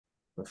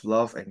with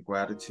love and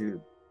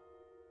gratitude.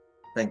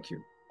 Thank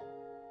you.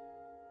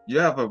 You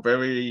have a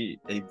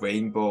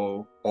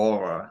rainbow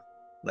aura.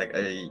 Like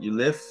a you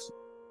live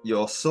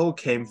your soul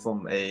came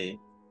from a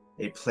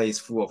place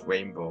full of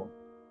rainbow.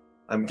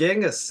 I'm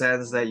getting a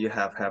sense that you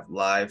have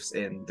lives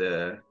in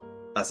the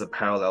as a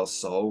parallel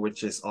soul,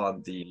 which is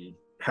on the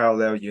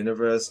parallel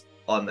universe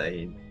on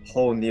a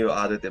whole new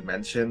other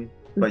dimension.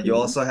 But you Hmm.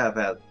 also have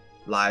had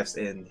lives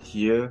in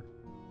here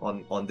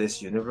on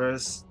this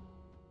universe.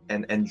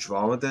 And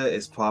Andromeda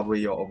is probably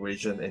your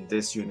origin in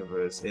this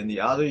universe. In the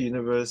other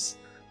universe,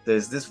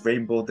 there's this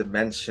rainbow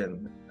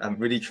dimension. I'm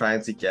really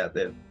trying to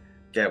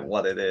get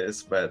what it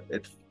is, but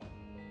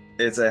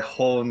it's a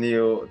whole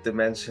new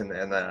dimension,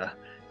 and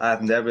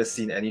I've never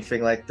seen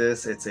anything like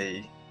this. It's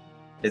a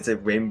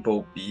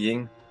rainbow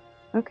being,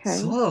 Okay.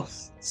 sort of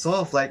sort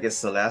of like a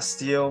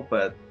celestial,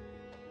 but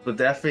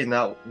definitely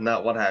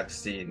not what I've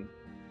seen.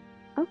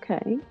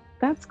 Okay.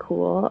 That's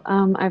cool.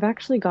 I've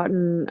actually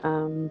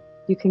gotten,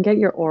 you can get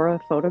your aura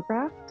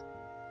photographed.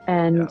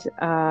 Yeah. And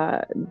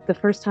the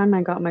first time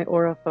I got my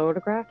aura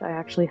photographed, I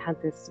actually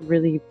had this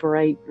really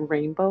bright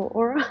rainbow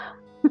aura.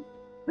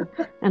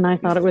 And I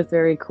thought it was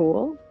very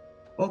cool.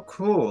 Oh,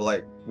 cool.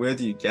 Like, where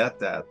do you get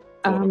that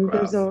Um,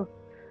 there's photograph? a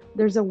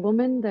there's a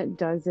woman that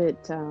does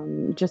it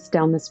just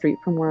down the street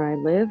from where I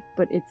live,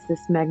 but it's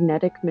this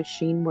magnetic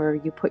machine where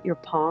you put your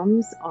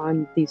palms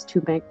on these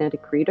two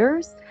magnetic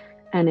readers,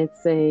 and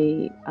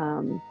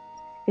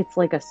it's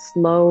like a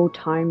slow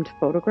timed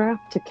photograph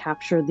to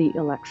capture the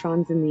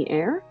electrons in the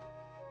air.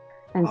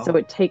 And so Oh,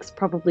 it takes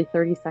probably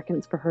 30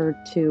 seconds for her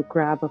to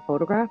grab a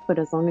photograph, but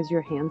as long as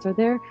your hands are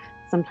there,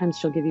 sometimes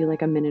she'll give you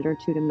like a minute or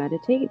two to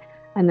meditate,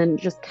 and then it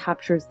just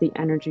captures the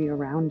energy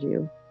around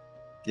you.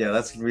 yeah,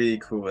 that's really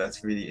cool.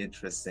 That's really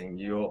interesting.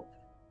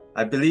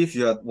 I believe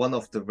you're one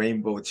of the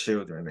rainbow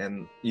children,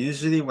 and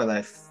usually when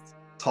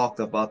talked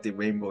about the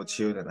rainbow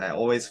children, I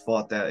always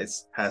thought that it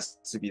has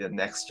to be the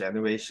next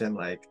generation,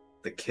 like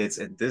the kids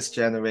in this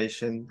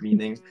generation,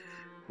 meaning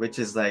which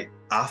is like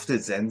after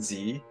Gen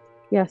Z.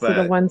 Yeah, so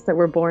the But ones that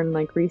were born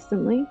like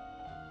recently.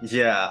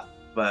 yeah,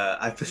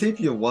 but I believe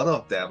you're one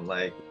of them.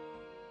 Like,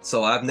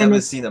 so I've And never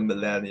it's seen a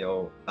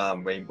millennial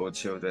rainbow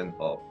children.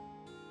 Or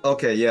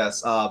okay,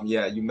 yes,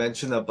 yeah, you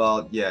mentioned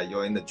about yeah,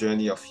 you're in the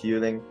journey of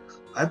healing.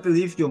 I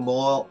believe you're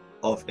more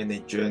of in a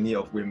journey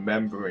of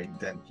remembering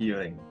than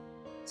healing.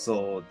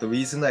 So the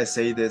reason I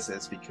say this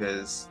is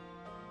because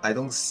I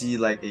don't see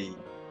like a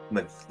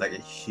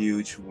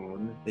huge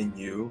wound in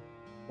you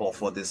or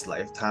for this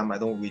lifetime. I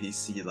don't really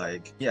see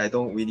like yeah, I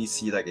don't really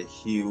see like a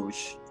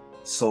huge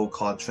soul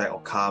contract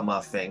or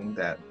karma thing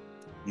that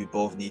you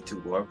both need to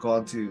work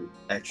on to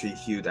actually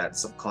heal that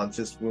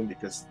subconscious wound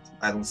because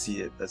I don't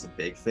see it as a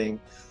big thing.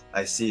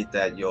 I see it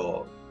that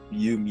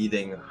you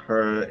meeting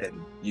her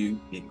and you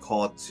being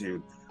called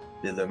to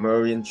the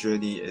Lemurian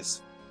journey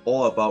is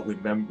all about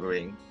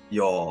remembering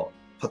your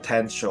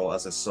potential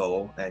as a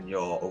soul and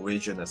your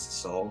origin as a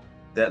soul.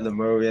 That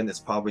Lemurian is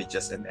probably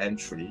just an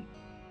entry.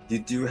 You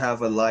do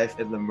have a life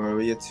in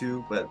Lemuria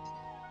too, but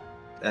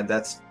and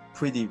that's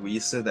pretty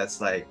recent.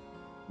 That's like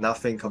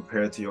nothing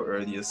compared to your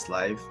earliest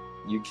life.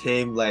 You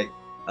came like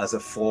as a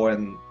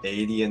foreign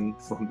alien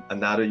from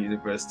another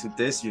universe to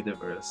this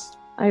universe.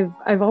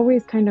 I've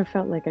always kind of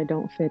felt like I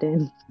don't fit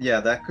in. Yeah,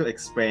 that could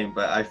explain,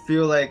 but I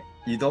feel like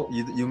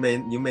you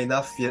may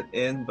not fit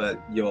in,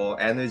 but your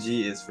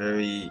energy is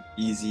very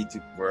easy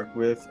to work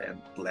with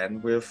and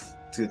blend with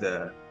to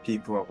the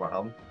people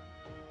around.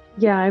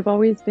 Yeah, I've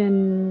always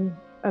been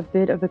a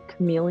bit of a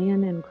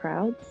chameleon in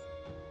crowds.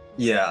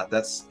 Yeah,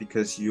 that's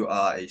because you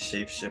are a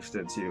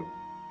shapeshifter too.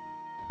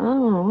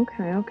 Oh,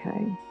 okay,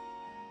 okay.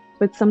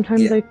 But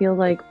sometimes Yeah. I feel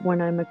like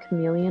when I'm a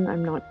chameleon,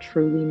 I'm not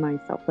truly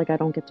myself. Like I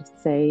don't get to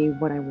say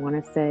what I want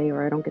to say,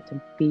 or I don't get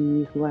to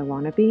be who I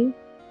want to be.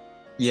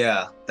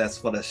 Yeah,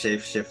 that's what a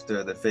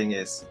shapeshifter. The thing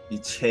is, you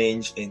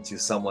change into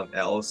someone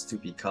else to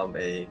become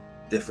a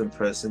different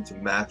person to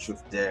match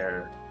with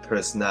their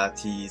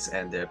personalities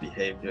and their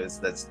behaviors.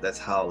 That's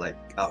how like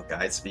our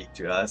guides speak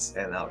to us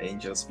and our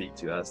angels speak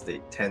to us. They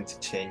tend to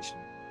change,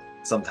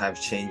 sometimes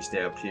change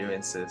their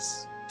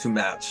appearances to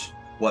match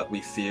what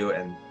we feel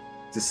and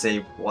to say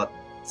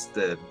what's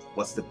the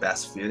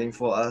best feeling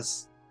for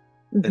us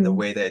in a Hmm.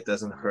 way that it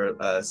doesn't hurt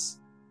us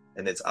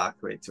and it's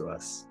accurate to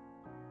us.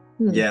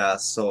 Hmm. Yeah,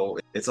 so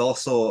it's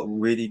also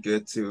really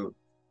good to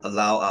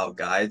allow our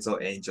guides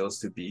or angels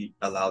to be,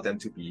 allow them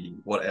to be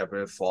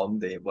whatever form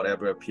they,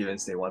 whatever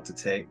appearance they want to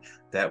take.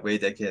 That way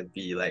they can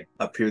be like,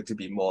 appear to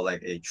be more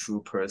like a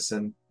true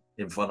person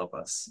in front of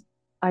us.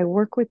 I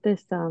work with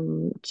this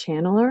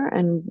channeler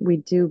and we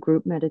do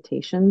group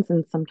meditations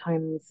and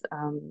sometimes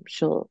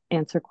she'll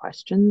answer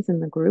questions in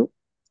the group.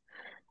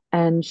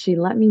 And she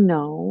let me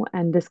know,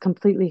 and this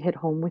completely hit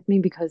home with me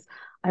because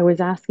I was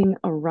asking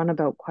a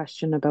runabout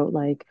question about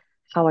like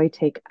how I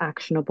take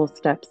actionable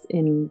steps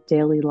in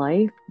daily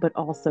life, but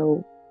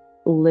also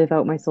live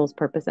out my soul's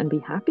purpose and be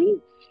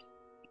happy.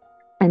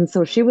 And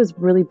so she was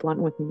really blunt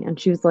with me, and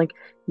she was like,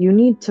 you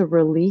need to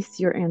release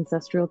your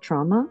ancestral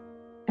trauma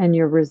and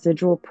your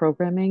residual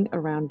programming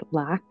around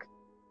lack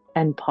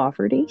and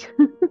poverty.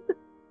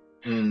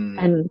 Mm,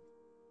 And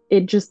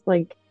it just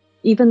like,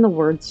 even the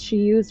words she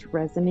used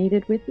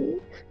resonated with me.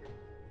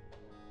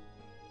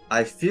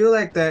 I feel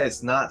like that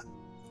it's not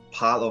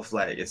part of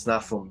like it's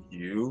not from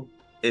you.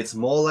 It's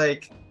more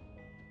like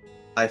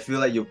I feel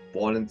like you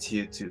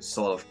volunteered to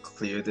sort of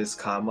clear this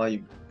karma.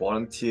 You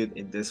volunteered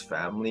in this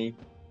family.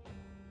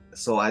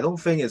 So I don't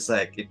think it's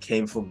like it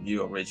came from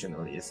you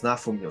originally. It's not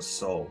from your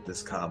soul,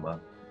 this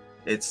karma.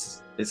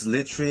 It's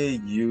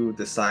literally you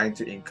deciding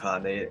to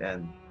incarnate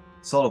and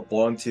sort of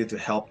volunteer to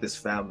help this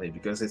family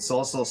because it's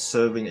also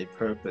serving a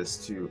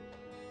purpose to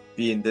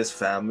be in this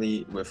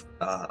family with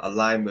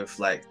aligned with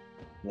like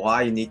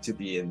why you need to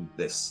be in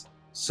this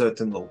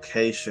certain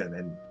location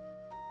and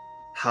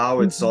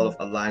how it sort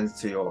Hmm. of aligns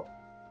to your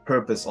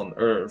purpose on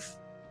earth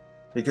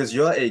because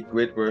you're a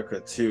grid worker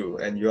too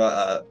and you're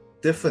a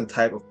different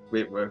type of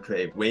grid worker,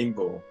 a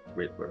rainbow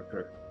grid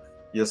worker.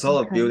 You're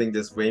sort of Okay. building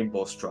this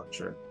rainbow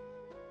structure.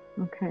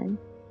 Okay.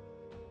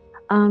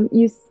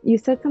 You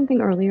said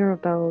something earlier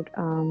about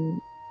an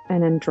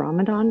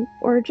Andromedan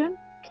origin.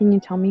 Can you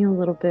tell me a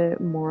little bit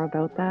more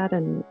about that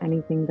and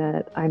anything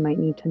that I might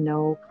need to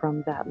know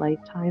from that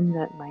lifetime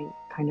that might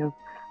kind of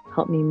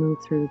help me move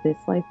through this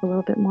life a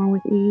little bit more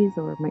with ease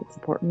or might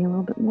support me a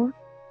little bit more?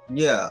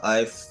 Yeah,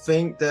 I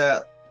think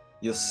that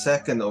your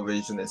second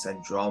origin is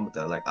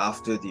Andromeda, like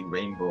after the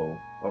rainbow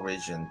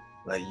origin.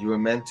 Like you were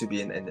meant to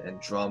be in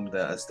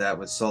Andromeda as that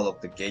was sort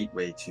of the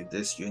gateway to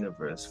this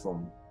universe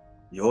from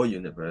your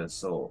universe.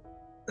 So,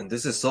 and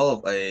this is sort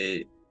of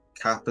a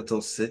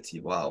capital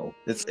city. Wow.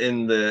 It's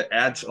in the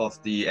edge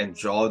of the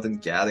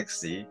Andromedan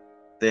galaxy.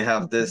 They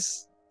have Okay.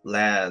 this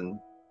land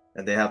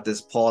and they have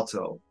this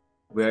portal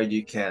where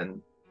you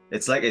can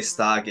it's like a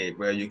Stargate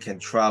where you can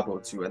travel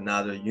to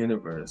another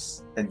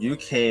universe. And you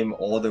came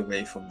all the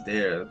way from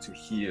there to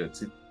here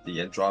to the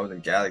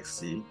Andromedan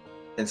galaxy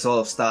and sort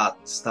of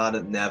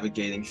started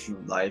navigating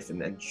through life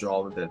in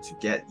Andromeda to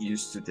get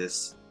used to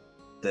this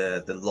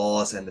the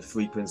laws and the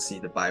frequency,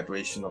 the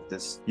vibration of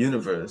this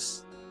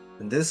universe.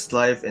 And this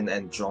life in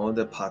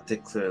Andromeda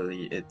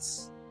particularly,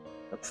 it's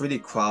a pretty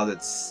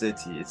crowded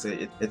city.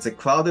 It's a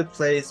crowded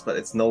place, but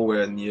it's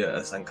nowhere near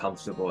as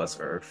uncomfortable as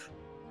Earth.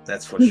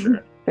 That's for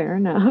sure. Fair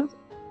enough.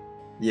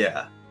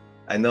 Yeah,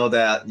 I know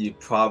that you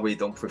probably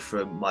don't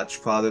prefer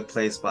much crowded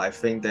place, but I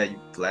think that you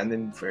blend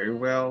in very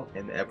well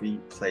in every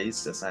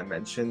place, as I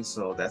mentioned.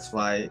 So that's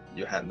why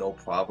you had no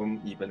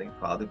problem even in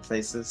crowded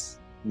places.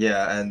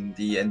 Yeah, and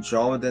the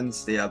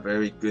Andromedans, they are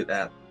very good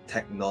at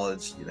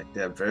technology. Like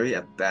they're very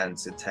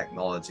advanced in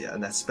technology,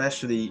 and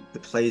especially the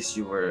place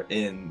you were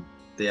in,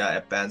 they are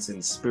advanced in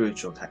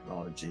spiritual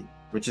technology,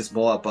 which is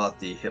more about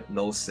the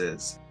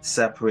hypnosis,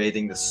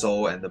 separating the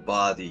soul and the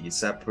body,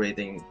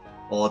 separating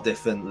all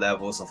different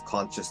levels of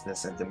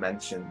consciousness and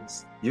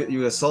dimensions.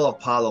 You are sort of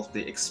part of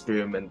the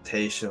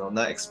experimentation, or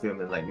not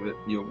experiment, like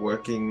you're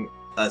working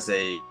as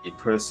a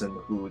person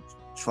who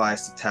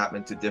tries to tap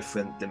into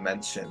different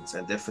dimensions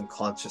and different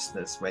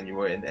consciousness when you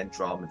were in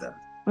Andromeda.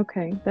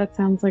 Okay, that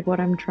sounds like what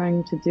I'm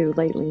trying to do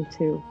lately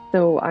too.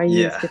 So I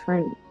use Yeah.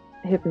 different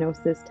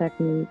hypnosis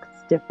techniques,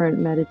 different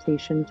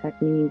meditation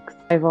techniques.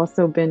 I've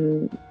also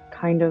been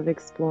kind of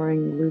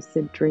exploring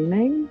lucid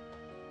dreaming.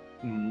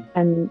 Mm.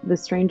 And the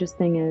strangest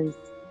thing is,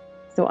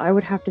 so I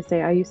would have to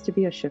say I used to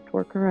be a shift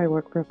worker. I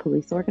work for a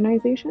police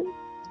organization,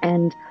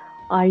 and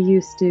I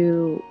used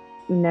to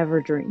never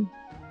dream.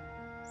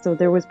 So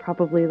there was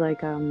probably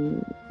like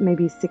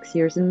maybe 6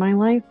 years in my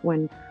life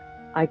when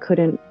I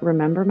couldn't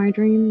remember my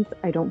dreams.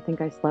 I don't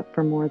think I slept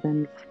for more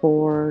than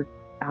 4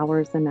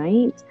 hours a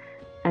night.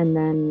 And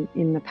then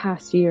in the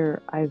past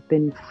year, I've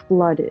been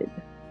flooded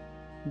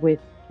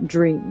with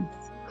dreams.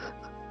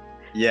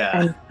 Yeah.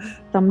 And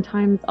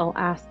sometimes I'll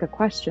ask a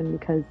question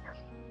because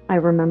I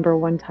remember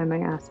one time I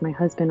asked my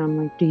husband, I'm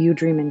like, do you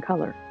dream in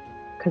color?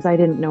 Because I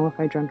didn't know if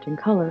I dreamt in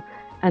color.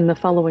 And the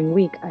following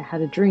week, I had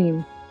a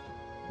dream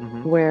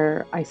Hmm.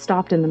 where I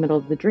stopped in the middle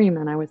of the dream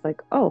and I was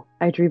like, oh,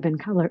 I dream in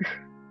color.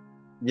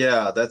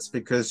 Yeah, that's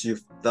because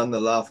you've done a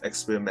lot of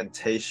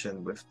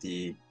experimentation with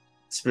the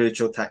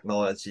spiritual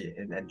technology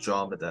in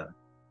Andromeda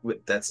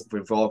that's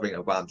revolving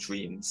around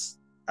dreams.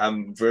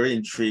 I'm very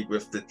intrigued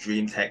with the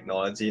dream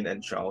technology in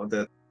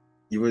Andromeda.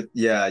 You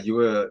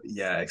were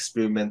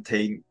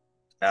experimenting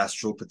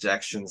astral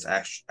projections,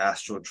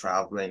 astral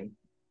traveling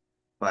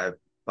by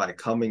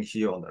coming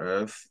here on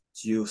Earth.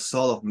 You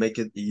sort of make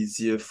it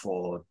easier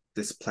for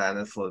this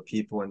planet, for the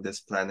people in this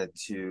planet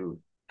to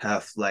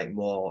have like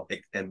more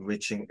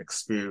enriching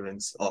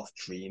experience of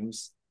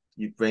dreams.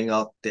 You bring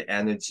out the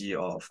energy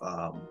of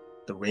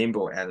the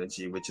rainbow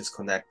energy, which is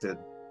connected,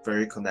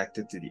 very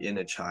connected to the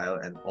inner child,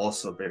 and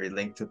also very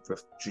linked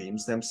with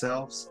dreams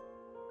themselves.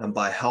 And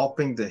by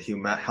helping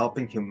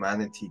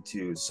humanity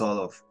to sort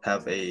of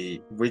have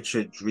a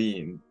richer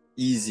dream,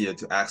 easier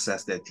to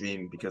access their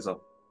dream because of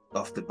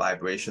the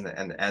vibration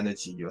and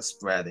energy you're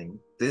spreading.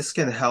 This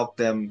can help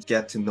them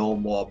get to know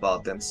more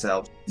about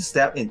themselves,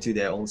 step into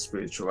their own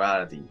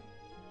spirituality.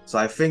 So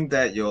I think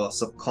that your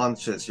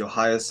subconscious, your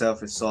higher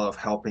self is sort of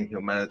helping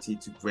humanity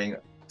to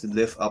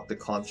lift up the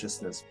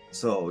consciousness.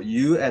 So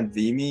you and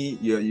Vimy,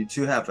 you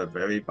two have a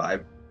very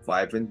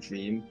vibrant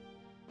dream.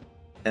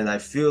 And I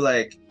feel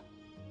like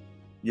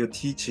you're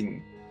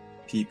teaching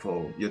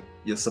people,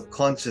 you're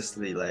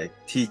subconsciously like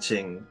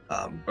teaching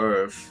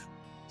Earth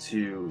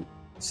to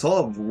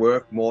sort of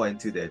work more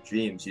into their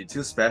dreams. You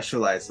too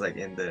specialize like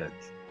in the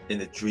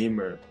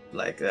dreamer,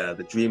 like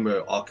the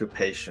dreamer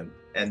occupation.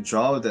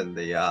 Andromedan,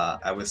 they are,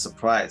 I was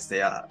surprised,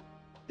 they are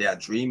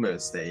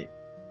dreamers.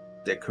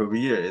 Their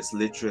career is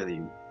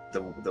literally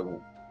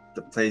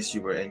the place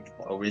you were in,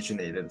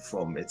 originated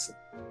from. It's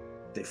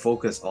they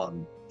focus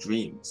on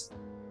dreams.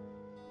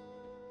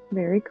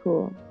 Very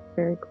cool.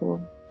 Very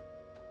cool.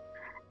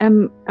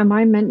 Am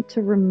I meant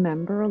to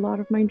remember a lot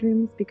of my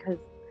dreams? Because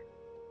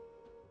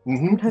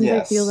sometimes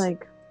I feel Yes.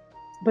 like,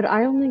 but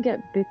I only get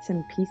bits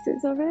and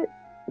pieces of it,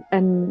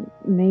 and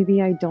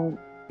maybe I don't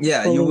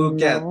Yeah, you fully will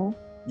get, know.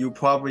 you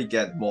probably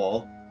get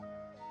more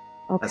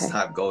as Okay.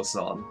 time goes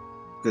on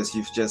because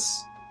you've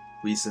just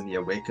recently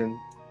awakened.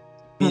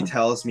 He Huh.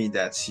 tells me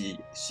that she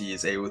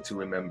is able to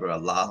remember a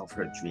lot of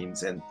her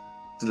dreams and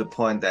to the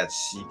point that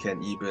she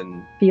can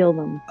even Feel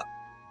them.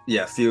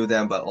 yeah feel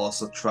them, but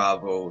also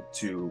travel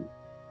to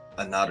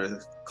another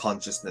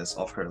consciousness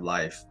of her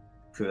life.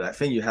 Because I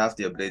think you have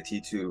the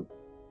ability to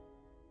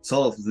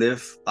sort of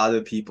live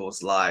other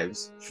people's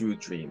lives through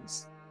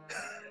dreams.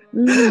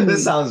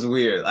 This Mm. sounds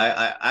weird.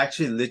 I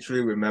actually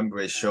literally remember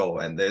a show,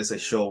 and there's a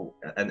show,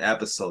 an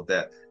episode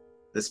that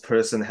this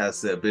person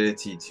has the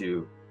ability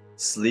to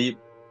sleep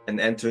and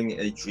entering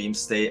a dream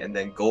state and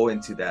then go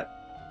into that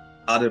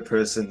other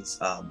person's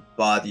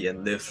body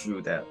and live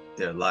through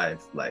their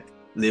life, like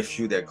live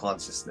through their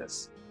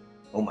consciousness.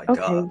 Oh my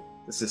God, Okay.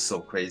 this is so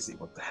crazy.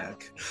 What the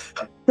heck?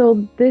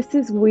 So this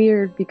is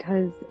weird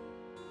because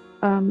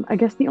I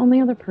guess the only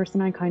other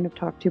person I kind of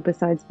talk to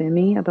besides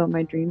Vimy about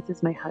my dreams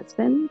is my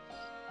husband.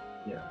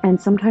 Yeah. And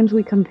sometimes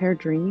we compare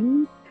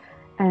dreams,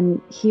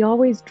 and he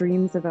always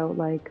dreams about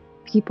like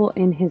people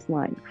in his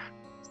life.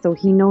 So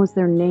he knows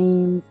their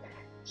names,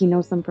 he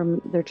knows them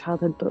from their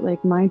childhood, but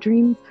like my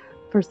dreams,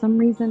 for some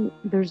reason,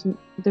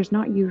 there's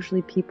not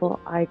usually people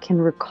I can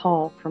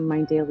recall from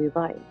my daily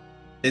life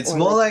It's or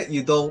more like like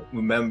you don't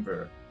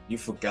remember, you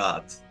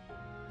forgot.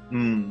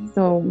 Hmm.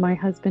 so my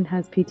husband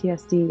has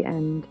PTSD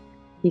and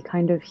he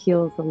kind of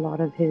heals a lot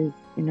of his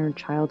inner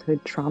childhood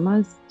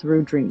traumas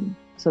through dream.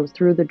 So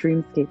through the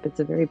dreamscape, it's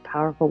a very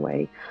powerful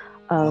way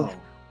of Wow.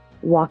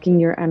 walking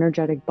your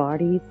energetic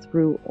body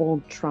through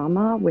old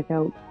trauma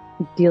without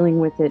dealing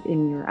with it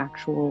in your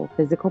actual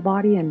physical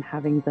body and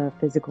having the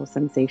physical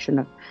sensation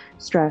of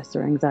stress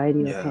or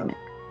anxiety or Yeah. panic.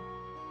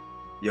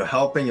 You're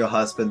helping your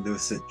husband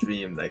lucid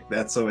dream. Like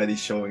that's already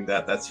showing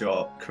that that's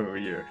your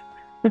career.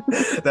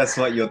 That's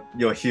what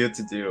you're here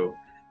to do.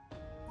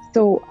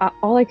 So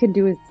all I could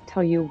do is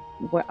tell you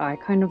what I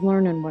kind of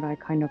learn and what I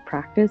kind of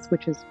practice,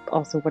 which is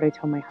also what I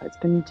tell my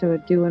husband to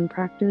do and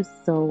practice.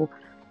 So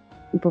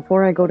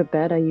before I go to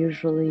bed, I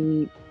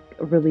usually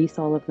release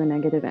all of the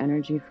negative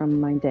energy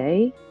from my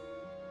day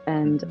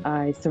and Mhm.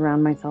 I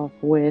surround myself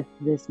with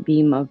this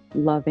beam of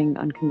loving,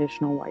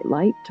 unconditional white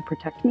light to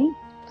protect me.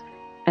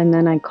 And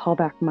then I call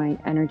back my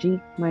energy,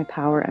 my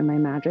power, and my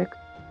magic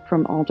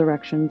from all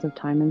directions of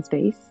time and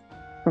space,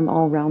 from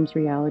all realms,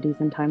 realities,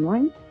 and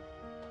timelines.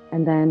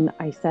 And then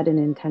I set an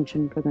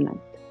intention for the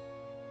night.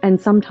 And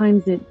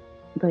sometimes it,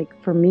 like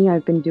for me,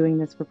 I've been doing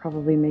this for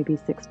probably maybe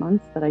 6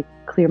 months that I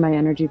clear my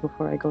energy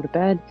before I go to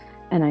bed.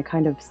 And I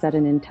kind of set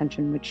an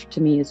intention, which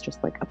to me is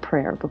just like a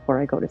prayer before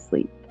I go to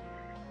sleep.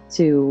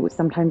 To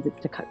sometimes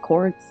it's to cut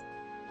cords.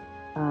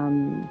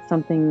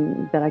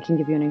 Something that I can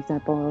give you an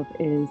example of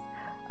is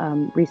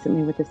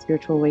recently with the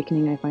spiritual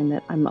awakening, I find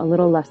that I'm a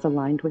little less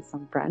aligned with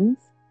some friends.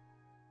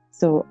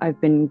 So I've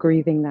been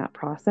grieving that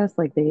process.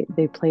 Like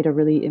they played a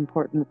really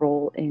important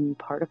role in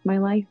part of my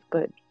life,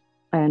 but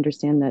I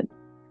understand that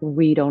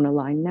we don't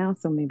align now.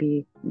 So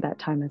maybe that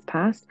time has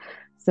passed.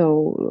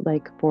 So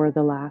like for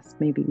the last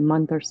maybe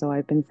month or so,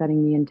 I've been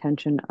setting the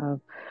intention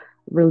of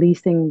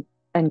releasing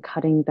and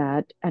cutting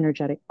that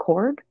energetic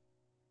cord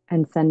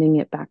and sending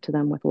it back to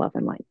them with love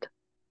and light.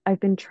 I've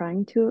been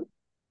trying to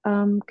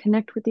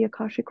connect with the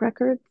Akashic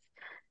records,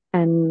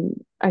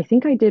 and I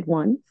think I did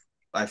once.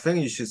 I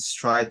think you should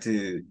try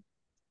to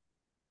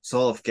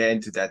sort of get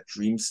into that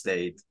dream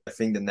state. I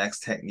think the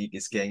next technique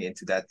is getting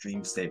into that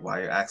dream state while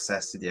you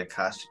access to the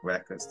Akashic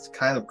records to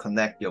kind of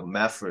connect your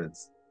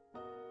methods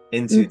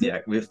into Hmm.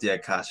 the with the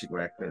Akashic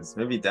records.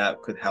 Maybe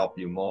that could help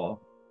you more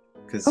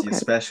because you Okay.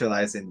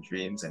 specialize in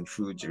dreams and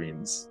through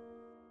dreams.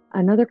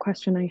 Another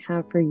question I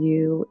have for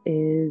you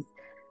is,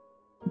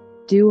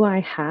 do I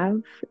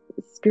have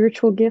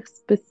spiritual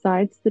gifts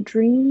besides the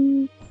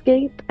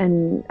dreamscape?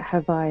 And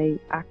have I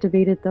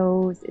activated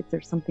those? Is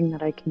there something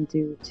that I can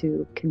do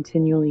to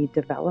continually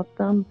develop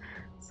them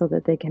so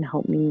that they can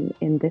help me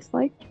in this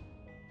life?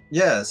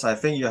 Yes, I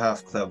think you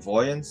have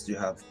clairvoyance, you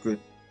have good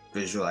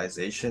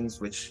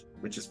visualizations, which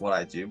is what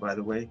I do, by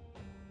the way.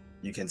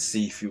 You can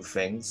see few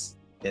things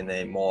in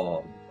a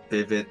more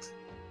vivid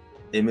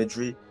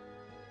imagery.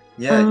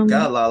 Yeah, you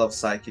got Um, a lot of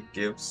psychic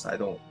gifts. I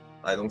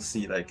don't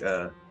see like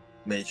a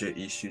major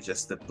issue,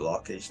 just the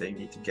blockage they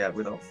need to get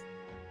rid of.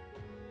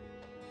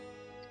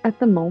 At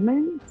the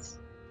moment,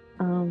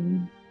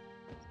 um,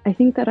 I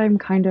think that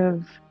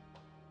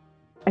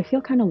I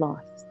feel kind of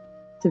lost,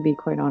 to be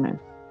quite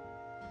honest.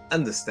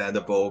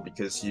 Understandable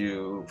because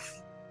you've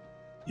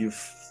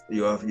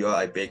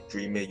you're a big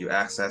dreamer. You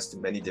access to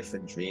many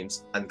different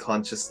dreams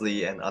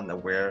unconsciously and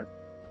unaware.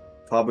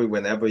 Probably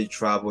whenever you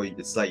travel,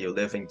 it's like you're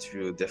living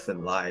through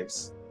different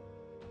lives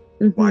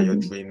while you're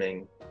Hmm.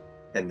 dreaming,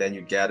 and then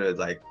you gather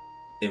like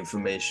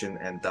information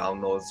and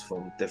downloads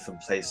from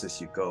different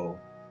places you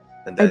go,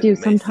 and I then do you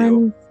may feel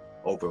sometimes.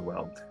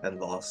 overwhelmed and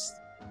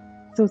lost.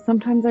 So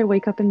sometimes I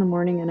wake up in the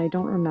morning and I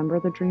don't remember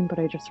the dream, but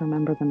I just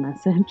remember the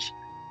message.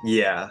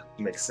 Yeah,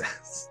 makes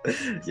sense.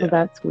 So Yeah,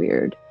 that's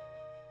weird.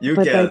 you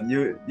But I, get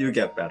you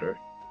get better.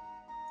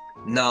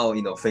 Now,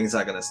 things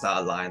are gonna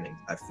start aligning,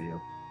 I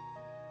feel.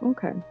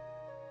 okay.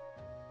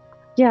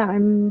 Yeah,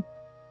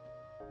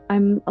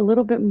 I'm a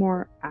little bit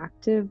more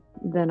active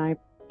than I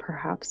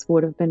perhaps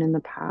would have been in the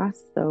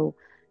past. So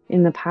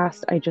in the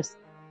past,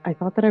 I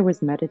thought that I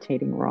was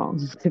meditating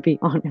wrong, to be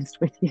honest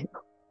with you.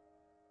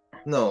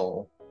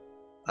 No,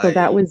 So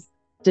that I was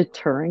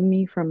deterring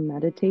me from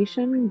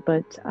meditation,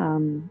 but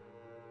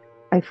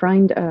I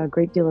find a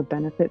great deal of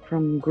benefit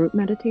from group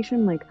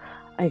meditation. Like,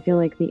 I feel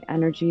like the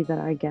energy that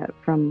I get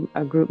from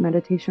a group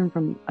meditation,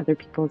 from other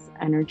people's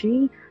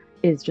energy,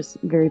 is just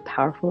very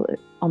powerful,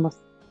 almost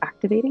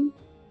activating.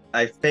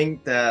 I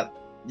think that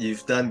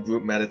you've done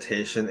group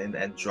meditation in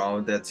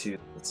Andromeda too.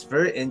 It's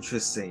very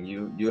interesting.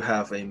 You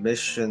have a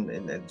mission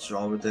in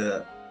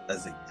Andromeda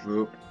as a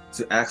group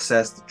to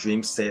access the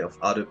dream state of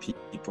other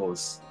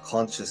people's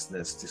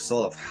consciousness to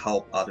sort of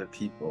help other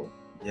people.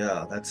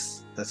 Yeah,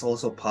 that's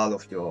also part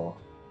of your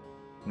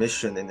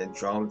mission in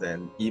Andromeda.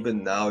 And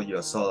even now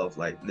you're sort of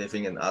like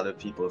living in other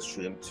people's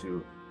dream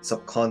to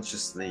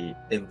subconsciously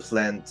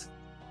implant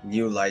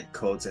new light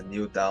codes and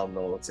new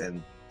downloads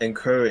and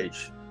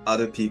encourage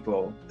other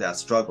people that are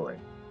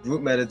struggling.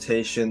 Group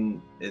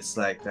meditation is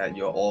like that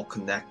you're all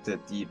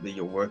connected deeply,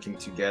 you're working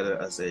together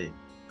as a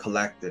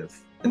collective.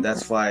 And Okay.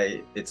 that's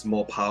why it's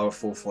more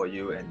powerful for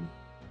you and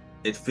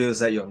it feels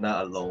that you're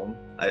not alone.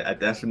 I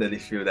definitely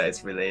feel that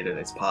it's related.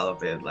 It's part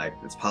of it. Like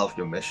it's part of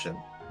your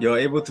mission. You're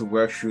able to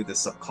work through the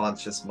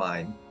subconscious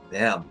mind.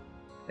 Damn.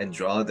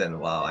 Andromedan,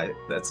 wow,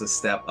 that's a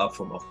step up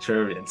from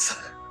Octurians.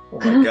 Oh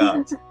my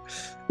god.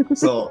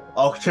 So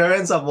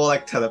Octurians are more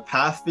like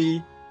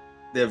telepathy.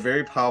 They're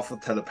very powerful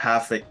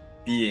telepathic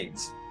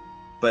beings,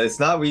 but it's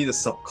not really the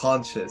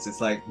subconscious.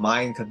 It's like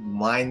mind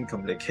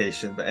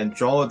communication. But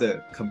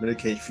Andromeda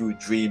communicate through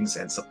dreams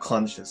and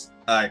subconscious.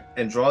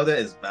 Andromeda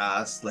is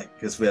vast, like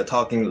because we are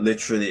talking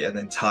literally an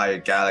entire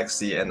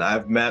galaxy, and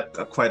I've met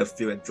quite a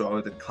few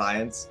Andromedan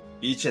clients.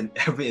 Each and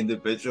every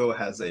individual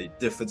has a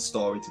different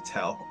story to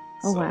tell.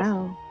 Oh, So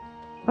wow.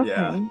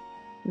 yeah, Okay.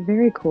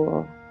 Very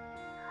cool.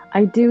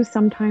 I do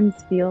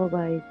sometimes feel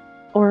like,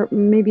 or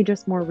maybe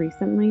just more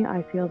recently,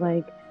 I feel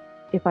like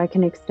if I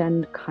can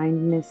extend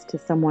kindness to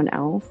someone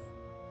else,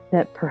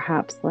 that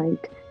perhaps,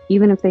 like,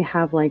 even if they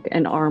have like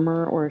an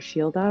armor or a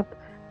shield up,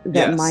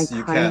 that my yes,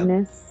 you can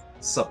kindness,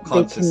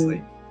 they subconsciously.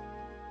 can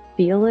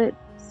feel it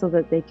so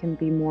that they can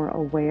be more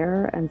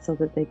aware and so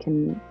that they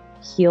can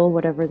heal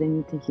whatever they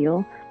need to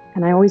heal.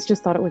 And I always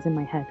just thought it was in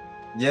my head.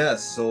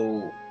 Yes,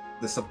 so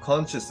the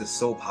subconscious is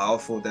so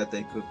powerful that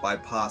they could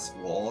bypass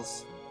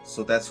walls.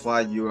 So that's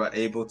why you are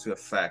able to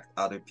affect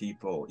other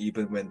people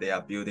even when they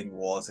are building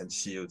walls and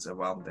shields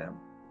around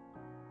them.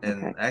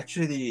 Okay. And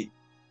actually,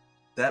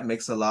 that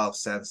makes a lot of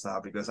sense now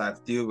because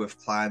I've dealt with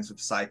clients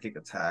with psychic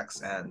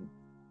attacks and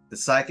the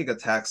psychic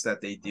attacks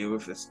that they deal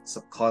with is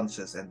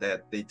subconscious and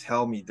that they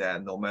tell me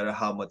that no matter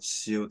how much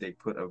shield they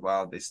put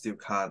around, they still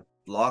can't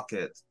block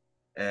it.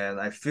 And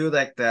I feel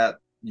like that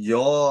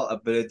your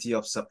ability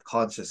of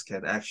subconscious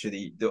can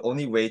actually the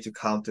only way to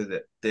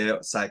counter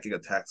their psychic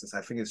attacks is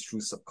I think it's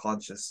through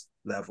subconscious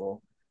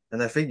level.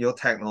 And I think your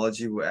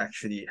technology will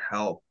actually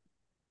help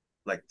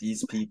like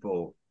these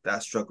people that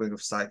are struggling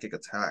with psychic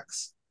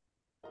attacks.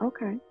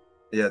 Okay.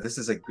 Yeah, this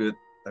is a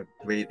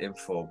great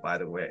info, by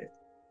the way.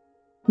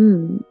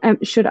 Hmm.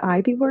 Should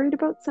I be worried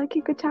about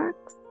psychic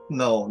attacks?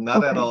 No,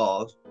 not at Okay.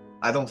 all.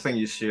 I don't think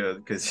you should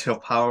because you're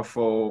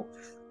powerful.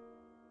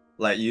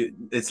 Like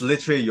it's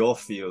literally your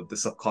field, the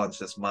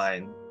subconscious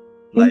mind.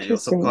 Like your Interesting.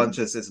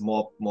 subconscious is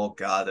more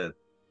guarded.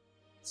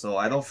 So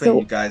I don't think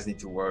you So guys need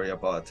to worry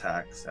about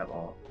attacks at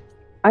all.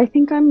 I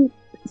think I'm,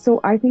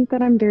 I think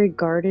that I'm very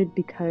guarded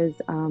because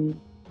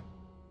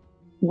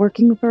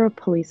working for a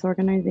police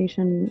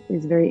organization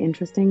is very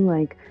interesting.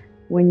 Like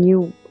when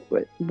you,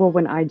 well,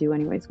 when I do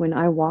anyways, when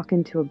I walk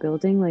into a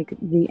building, like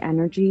the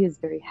energy is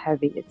very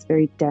heavy, it's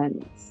very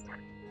dense.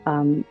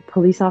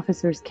 Police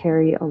officers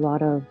carry a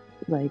lot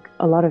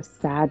of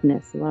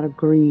sadness, a lot of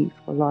grief,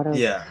 a lot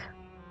of, Yeah,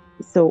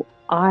 so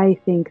I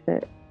think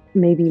that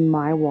maybe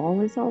my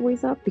wall is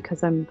always up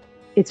because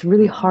it's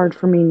really mhm, hard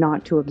for me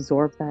not to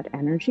absorb that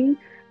energy.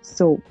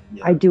 So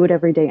I yeah. do it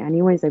every day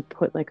anyways. I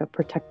put like a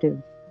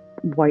protective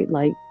white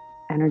light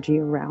energy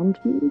around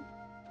me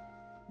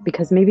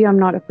because maybe I'm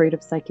not afraid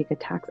of psychic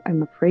attacks.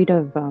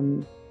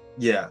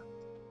 Yeah,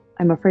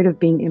 I'm afraid of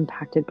being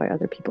impacted by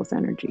other people's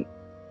energy.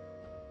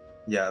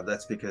 Yeah,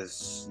 that's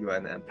because you're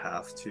an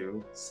empath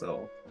too,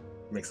 so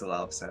makes a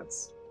lot of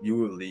sense. You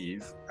will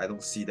leave. I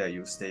don't see that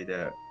you stay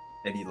there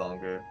any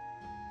longer.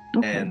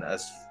 And Okay.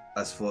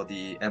 as for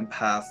the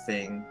empath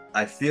thing,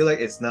 I feel like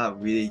it's not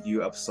really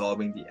you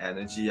absorbing the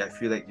energy. I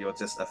feel like you're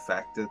just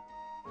affected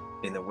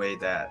in a way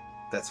that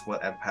that's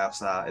what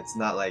empaths are. It's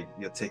not like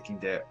you're taking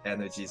their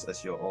energies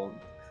as your own.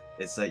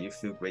 It's like you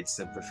feel great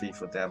sympathy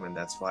for them, and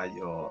that's why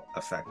you're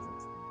affected.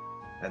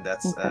 And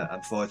that's Okay.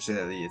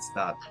 unfortunately, it's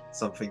not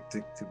something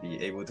to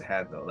be able to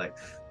handle. Like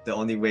the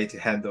only way to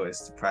handle is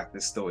to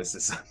practice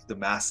stoicism, the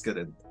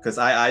masculine. Because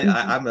Hmm.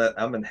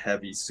 I'm a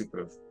heavy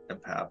super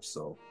empath,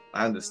 so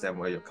I understand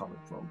where you're coming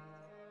from,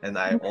 and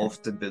I Okay.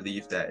 often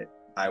believe that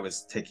I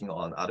was taking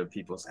on other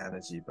people's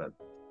energy, but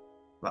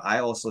I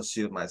also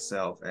shield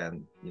myself,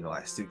 and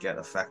I still get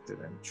affected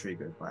and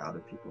triggered by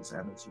other people's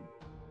energy.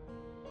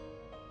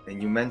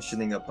 And you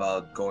mentioning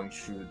about going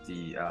through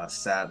the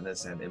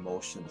sadness and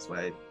emotions,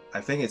 right? I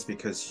think it's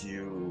because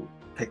you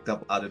picked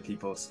up other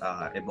people's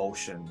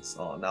emotions,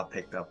 or not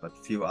picked up, but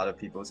feel other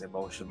people's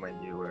emotion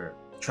when you were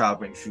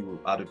traveling through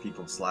other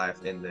people's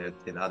life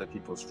in other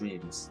people's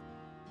dreams,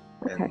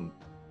 Okay.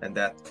 and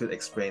that could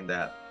explain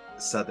that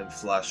sudden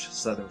flush,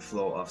 sudden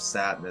flow of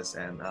sadness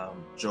and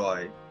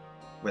joy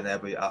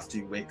whenever after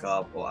you wake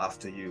up, or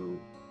after you,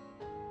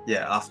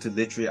 yeah, after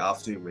literally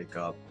after you wake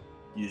up,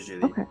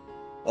 usually. Okay.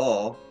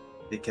 Or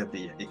it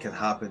can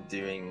happen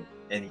during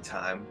any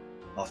time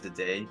of the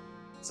day,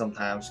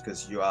 sometimes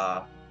because you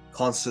are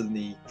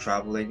constantly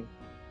traveling,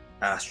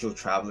 astral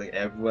traveling.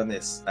 Everyone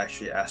is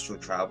actually astral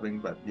traveling,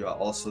 but you are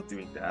also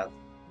doing that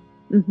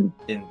Hmm.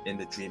 in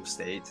the dream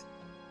state.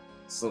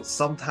 So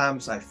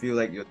sometimes I feel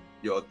like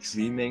you're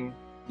dreaming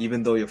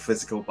even though your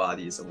physical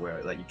body is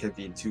aware. Like you can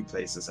be in two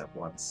places at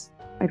once.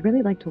 I'd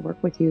really like to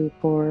work with you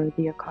for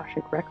the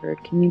Akashic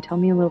record. Can you tell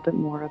me a little bit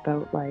more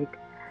about like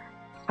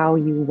how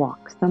you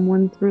walk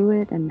someone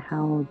through it and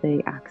how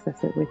they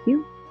access it with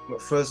you?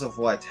 But first of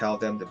all, I tell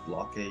them the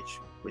blockage,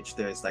 which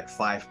there's like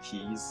 5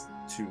 keys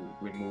to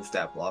remove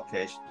that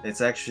blockage.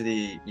 It's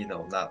actually,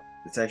 not,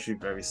 it's actually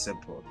very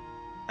simple.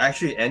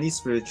 Actually, any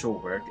spiritual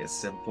work is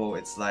simple.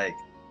 It's like,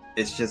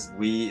 it's just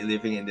we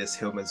living in this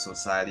human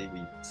society,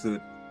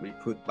 we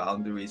put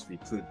boundaries, we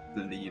put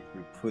belief,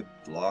 we put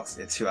blocks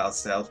into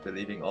ourselves,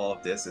 believing all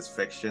of this is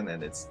fiction,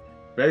 and it's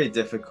very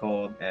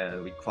difficult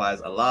and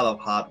requires a lot of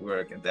hard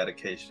work and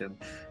dedication.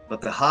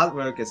 But the hard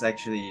work is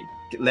actually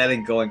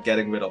letting go and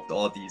getting rid of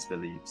all these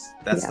beliefs.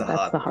 That's Yeah, the that's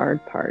hard the work.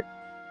 hard part.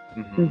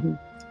 Hmm. Hmm.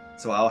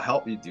 So I'll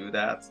help you do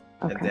that,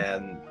 and Okay.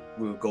 then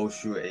we'll go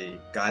through a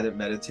guided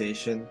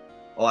meditation.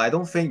 Or I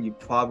don't think you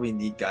probably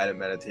need guided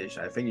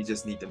meditation. I think you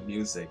just need the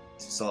music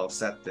to sort of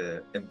set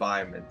the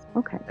environment.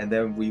 Okay. And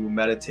then we will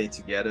meditate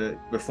together.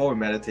 Before we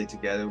meditate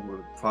together,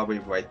 we'll probably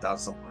write down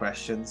some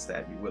questions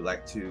that you would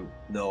like to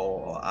know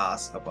or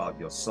ask about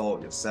your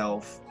soul,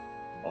 yourself,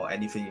 or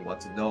anything you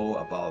want to know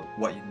about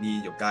what you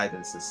need, your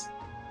guidance is.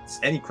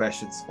 Any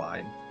questions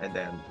fine. And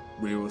then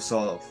we will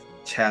sort of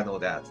channel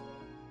that.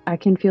 I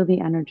can feel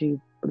the energy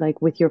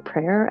like with your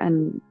prayer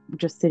and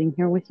just sitting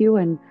here with you.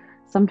 And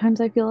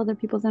sometimes I feel other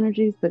people's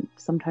energies, but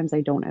sometimes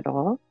I don't at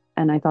all.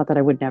 And I thought that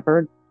I would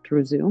never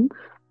through Zoom,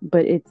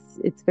 but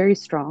it's very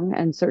strong.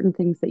 And certain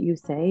things that you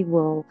say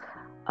will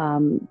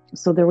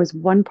so there was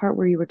one part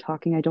where you were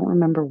talking, I don't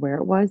remember where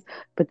it was,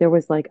 but there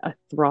was like a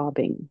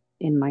throbbing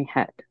in my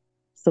head.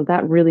 So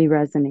that really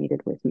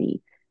resonated with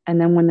me. And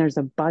then when there's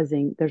a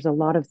buzzing, there's a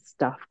lot of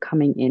stuff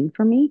coming in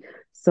for me.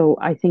 So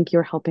I think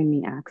you're helping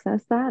me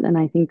access that. And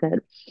I think that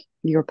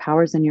your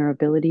powers and your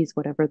abilities,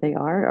 whatever they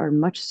are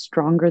much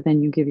stronger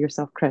than you give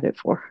yourself credit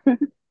for.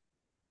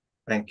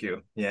 Thank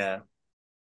you. Yeah.